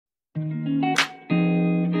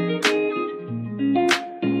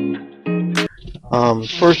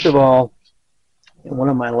First of all, in one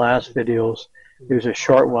of my last videos, there's a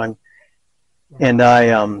short one, and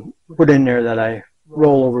I put in there that I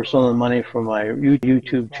roll over some of the money from my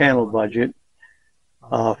YouTube channel budget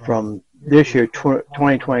from this year,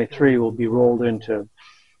 2023, will be rolled into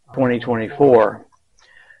 2024.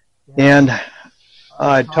 And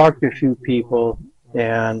I talked to a few people,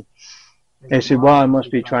 and they said, well, I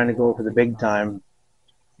must be trying to go for the big time,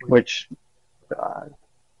 which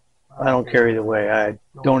I don't care either way. I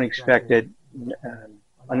don't expect it.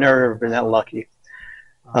 I've never been that lucky.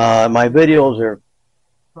 My videos are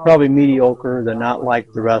probably mediocre. They're not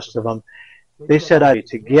like the rest of them. They said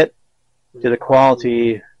to get to the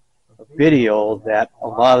quality of video that a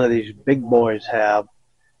lot of these big boys have,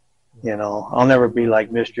 you know, I'll never be like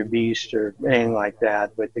Mr. Beast or anything like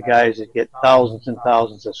that, but the guys that get thousands and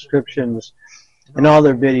thousands of subscriptions and all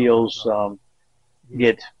their videos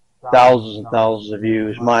get thousands and thousands of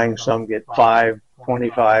views. Mine, some get 5,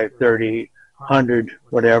 25, 30, 100,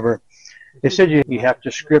 whatever. They said you have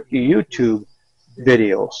to script your YouTube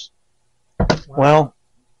videos. Well,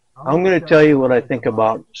 I'm going to tell you what I think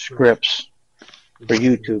about scripts for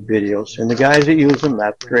YouTube videos. And the guys that use them,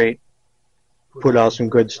 that's great. Put out some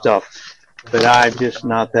good stuff. But I'm just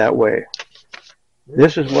not that way.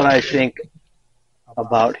 This is what I think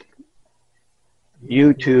about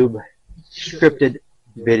YouTube scripted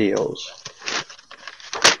videos.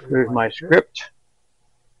 Here's my script.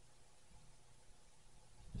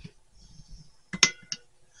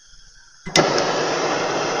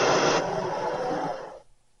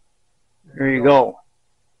 There you go.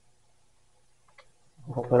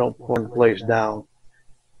 Hope I don't pull the place down.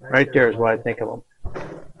 Right there is what I think of them.